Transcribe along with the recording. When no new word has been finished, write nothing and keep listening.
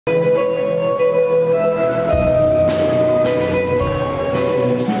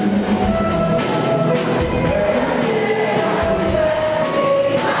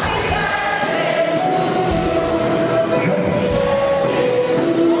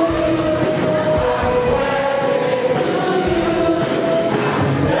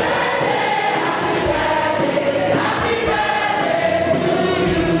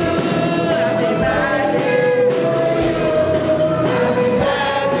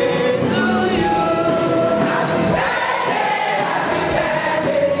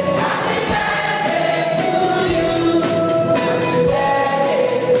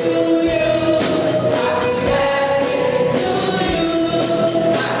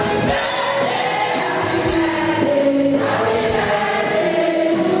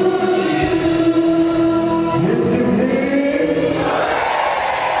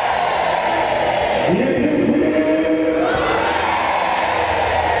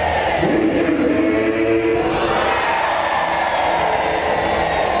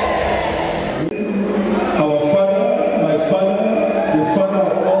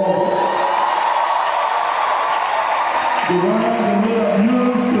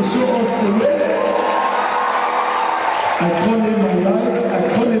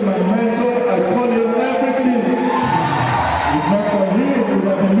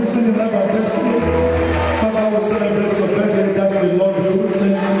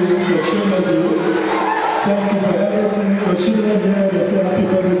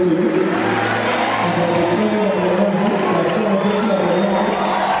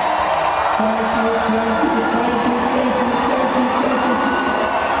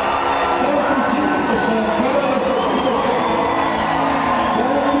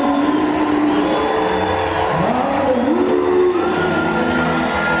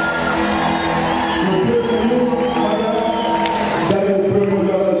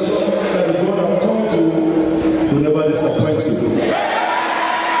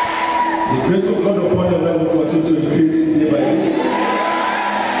grace of God upon your life will continue to increase day by day.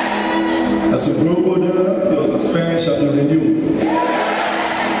 As you grow older, your strength shall be renewed.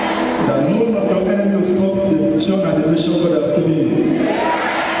 That none of your enemies will stop the vision and the mission God has given you.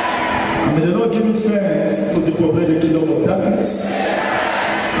 And may the Lord give you strength to depopulate the kingdom of darkness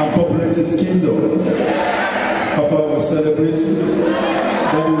and populate his kingdom. Papa will celebrate you.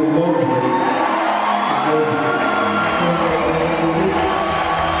 Daddy will love you.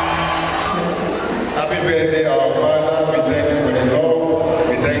 Happy birthday, our Father. We thank you for the love.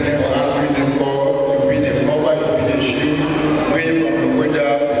 We thank you for answering this call. You've been a cover, you've been a shield. Way from Lokoja,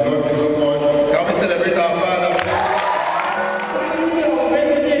 we love you so much. Can we celebrate our Father?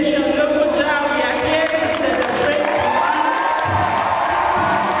 Nation Lokoja, we are here to celebrate.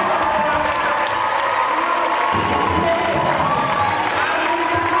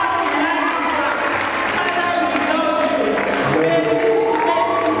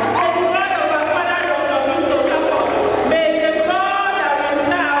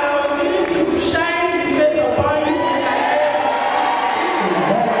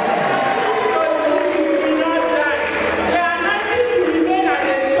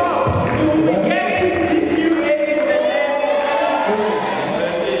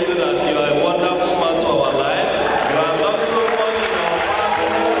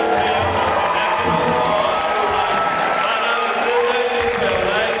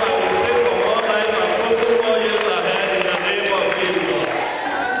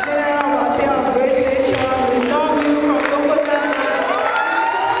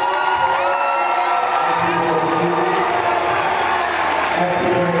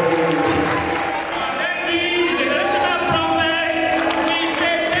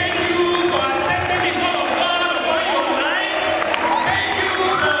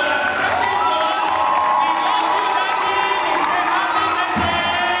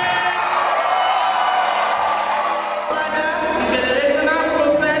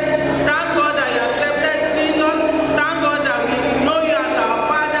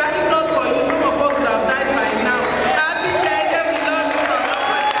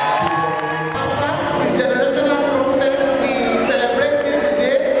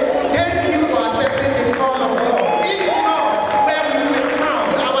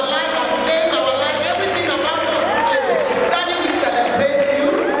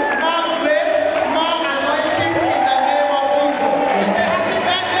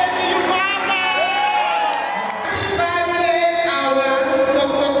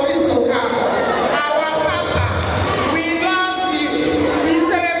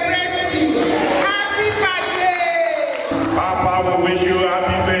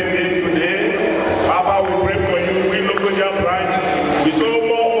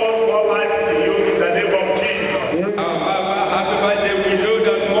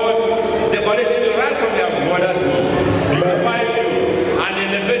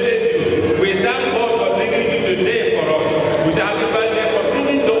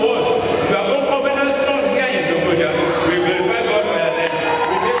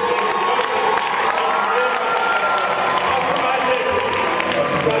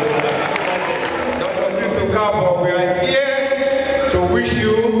 Okafor, we are here to wish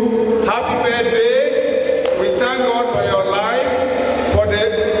you happy birthday.